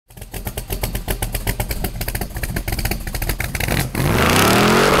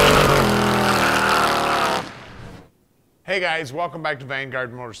Hey guys, welcome back to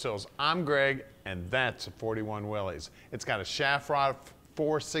Vanguard Motor Sales. I'm Greg, and that's a 41 Willys. It's got a Shafiroff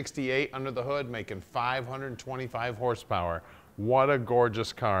 468 under the hood, making 525 horsepower. What a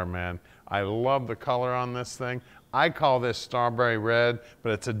gorgeous car, man. I love the color on this thing. I call this strawberry red,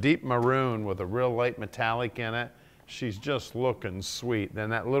 but it's a deep maroon with a real light metallic in it. She's just looking sweet. Then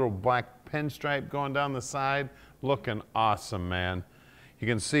that little black pinstripe going down the side, looking awesome, man. You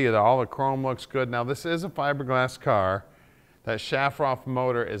can see that all the chrome looks good. Now this is a fiberglass car. That Shafiroff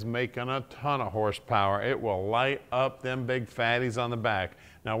motor is making a ton of horsepower. It will light up them big fatties on the back.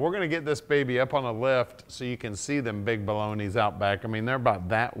 Now we're gonna get this baby up on a lift so you can see them big balonies out back. I mean, they're about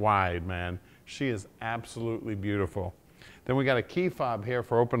that wide, man. She is absolutely beautiful. Then we got a key fob here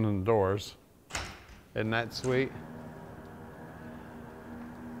for opening the doors. Isn't that sweet?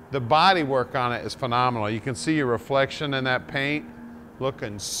 The body work on it is phenomenal. You can see your reflection in that paint,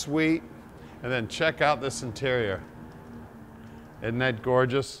 looking sweet. And then check out this interior. Isn't that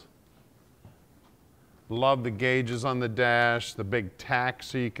gorgeous? Love the gauges on the dash, the big tack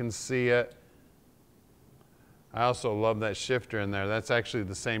so you can see it. I also love that shifter in there. That's actually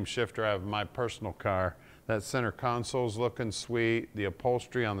the same shifter I have in my personal car. That center console's looking sweet. The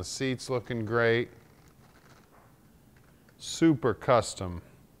upholstery on the seats looking great. Super custom.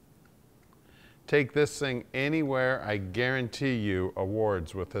 Take this thing anywhere, I guarantee you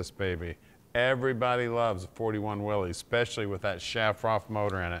awards with this baby. Everybody loves a 41 Willys, especially with that Shafiroff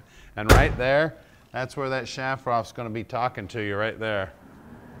motor in it. And right there, that's where that Shafiroff's going to be talking to you right there.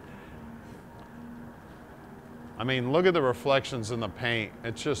 I mean, look at the reflections in the paint.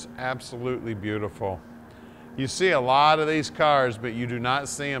 It's just absolutely beautiful. You see a lot of these cars, but you do not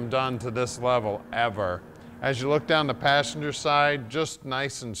see them done to this level ever. As you look down the passenger side, just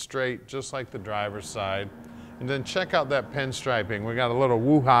nice and straight, just like the driver's side. And then check out that pinstriping. We got a little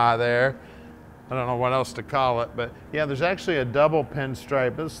woo-ha there. I don't know what else to call it, but yeah, there's actually a double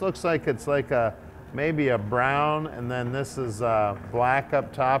pinstripe. This looks like it's like maybe a brown, and then this is black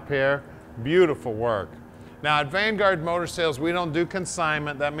up top here. Beautiful work. Now at Vanguard Motor Sales, we don't do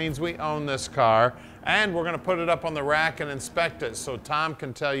consignment. That means we own this car, and we're gonna put it up on the rack and inspect it, so Tom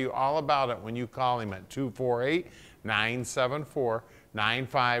can tell you all about it when you call him at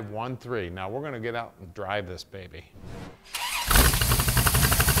 248-974-9513. Now we're gonna get out and drive this baby.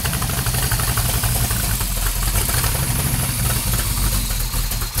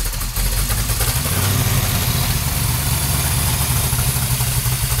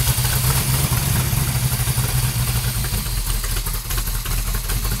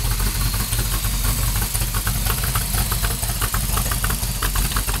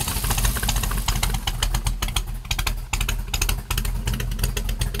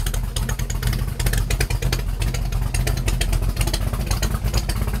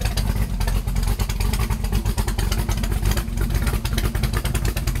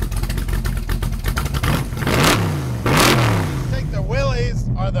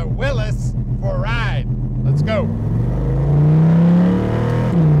 The Willys for a ride. Let's go.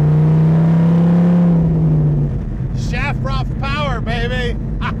 Shafiroff power, baby.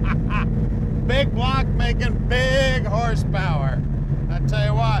 Big block making big horsepower. I tell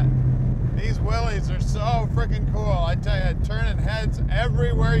you what, these Willys are so freaking cool. I tell you, turning heads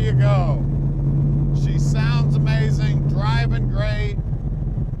everywhere you go. She sounds amazing, driving great.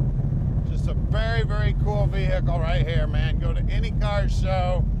 Just a very, very cool vehicle right here, man. Go to any car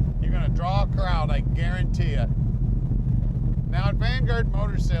show, you're gonna draw a crowd, I guarantee it. Now at Vanguard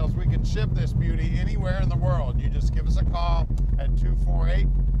Motor Sales, we can ship this beauty anywhere in the world. You just give us a call at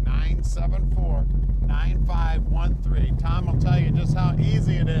 248-974-9513. Tom will tell you just how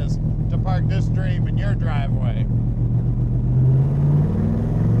easy it is to park this dream in your driveway.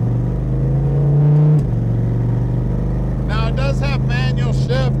 Now it does have manual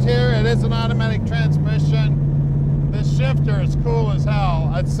shift here. It is an automatic transmission. This shifter is cool as hell.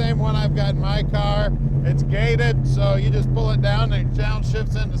 That's the same one I've got in my car. It's gated, so you just pull it down and it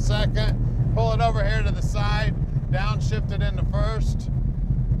downshifts into second. Pull it over here to the side, downshift it into first.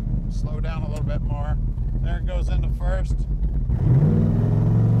 Slow down a little bit more. There it goes into first.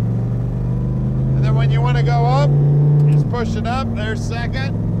 And then when you want to go up, you just push it up, there's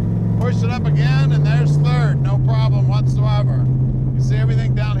second. Push it up again, and there's third, no problem whatsoever. You see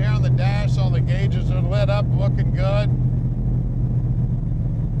everything down here on the dash, all the gauges are lit up, looking good.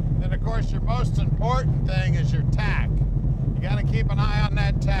 Then of course your most important thing is your tack. You gotta keep an eye on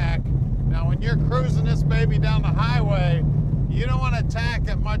that tack. Now when you're cruising this baby down the highway, you don't want to tack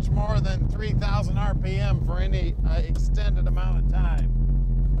at much more than 3,000 RPM for any extended amount of time.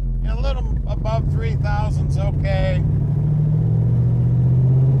 You know, a little above 3,000's okay.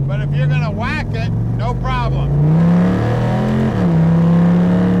 But if you're gonna whack it, no problem.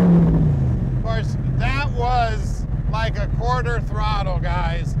 Of course, that was like a quarter throttle,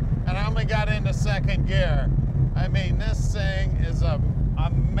 guys, and I only got into second gear. I mean, this thing is an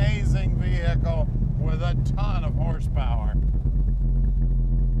amazing vehicle with a ton of horsepower.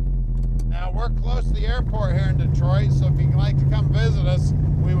 Now, we're close to the airport here in Detroit, so if you'd like to come visit us,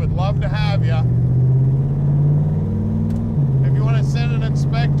 we would love to have you. If you want to send an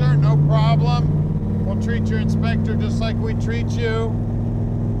inspector, no problem. We'll treat your inspector just like we treat you.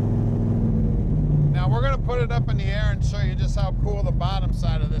 Now, we're going to put it up in the air and show you just how cool the bottom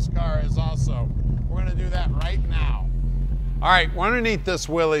side of this car is also. We're going to do that right now. All right, we're underneath this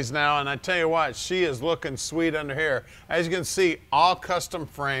Willys now, and I tell you what, she is looking sweet under here. As you can see, all custom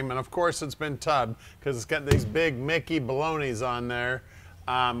frame, and of course it's been tubbed because it's got these big Mickey ballonis on there.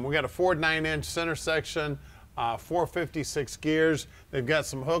 We got a 4.9-inch center section, 456 gears. They've got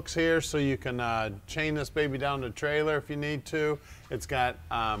some hooks here so you can chain this baby down to trailer if you need to. It's got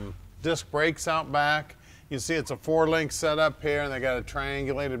disc brakes out back. You see it's a 4-link setup here, and they got a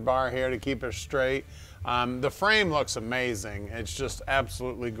triangulated bar here to keep it straight. The frame looks amazing. It's just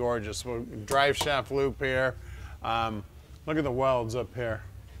absolutely gorgeous. Driveshaft loop here. Look at the welds up here.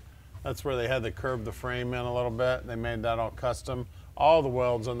 That's where they had to curve the frame in a little bit. They made that all custom. All the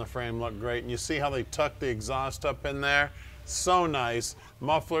welds on the frame look great. And you see how they tucked the exhaust up in there? So nice.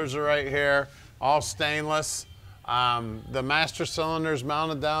 Mufflers are right here, all stainless. The master cylinder's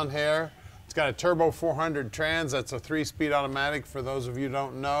mounted down here. It's got a turbo 400 trans. That's a 3-speed automatic for those of you who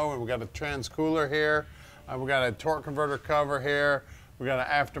don't know. And we got a trans cooler here. We got a torque converter cover here. We got an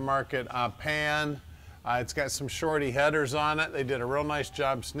aftermarket pan. It's got some shorty headers on it. They did a real nice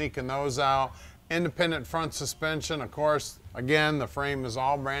job sneaking those out. Independent front suspension. Of course, again, the frame is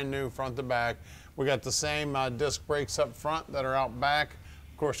all brand new front to back. We got the same disc brakes up front that are out back.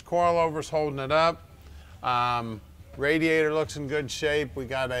 Of course, coilover's holding it up. Radiator looks in good shape. We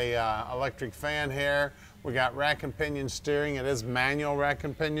got a electric fan here. We got rack and pinion steering. It is manual rack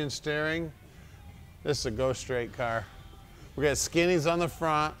and pinion steering. This is a go straight car. We got skinnies on the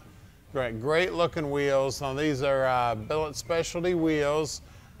front. Great looking wheels. Now these are Billet Specialty Wheels,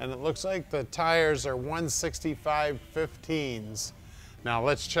 and it looks like the tires are 165 15s. Now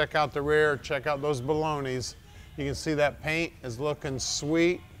let's check out the rear, check out those balonies. You can see that paint is looking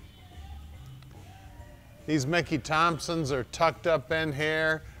sweet. These Mickey Thompsons are tucked up in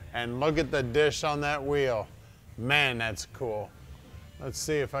here, and look at the dish on that wheel. Man, that's cool. Let's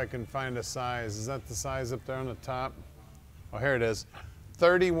see if I can find a size. Is that the size up there on the top? Oh, here it is.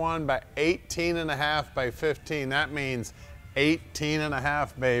 31 by 18.5 by 15. That means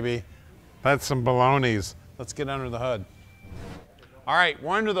 18.5, baby. That's some balonies. Let's get under the hood. All right,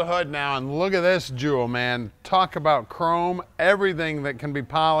 we're under the hood now, and look at this jewel, man. Talk about chrome. Everything that can be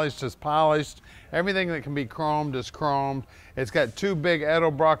polished is polished. Everything that can be chromed is chromed. It's got 2 big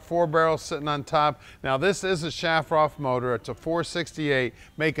Edelbrock 4-barrels sitting on top. Now, this is a Shafiroff motor. It's a 468,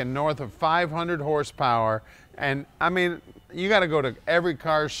 making north of 500 horsepower. And, I mean, you got to go to every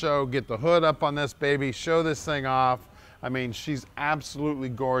car show, get the hood up on this baby, show this thing off. I mean, she's absolutely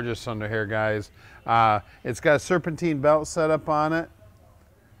gorgeous under here, guys. It's got a serpentine belt set up on it.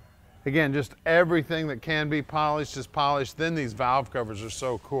 Again, just everything that can be polished is polished. Then these valve covers are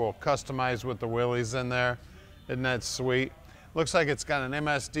so cool, customized with the Willys in there. Isn't that sweet? Looks like it's got an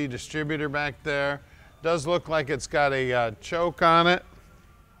MSD distributor back there. Does look like it's got a choke on it.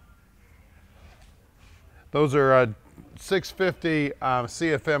 Those are 650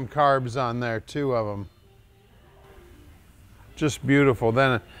 CFM carbs on there, 2 of them. Just beautiful.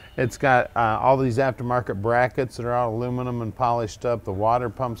 Then it's got all these aftermarket brackets that are all aluminum and polished up. The water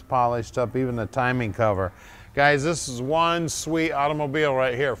pump's polished up, even the timing cover. Guys, this is one sweet automobile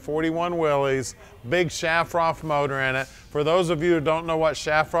right here. 41 Willys, big Shafiroff motor in it. For those of you who don't know what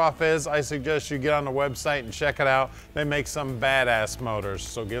Shafiroff is, I suggest you get on the website and check it out. They make some badass motors.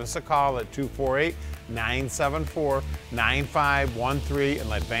 So give us a call at 248-974-9513 and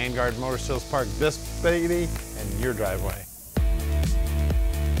let Vanguard Motor Sales park this baby in your driveway.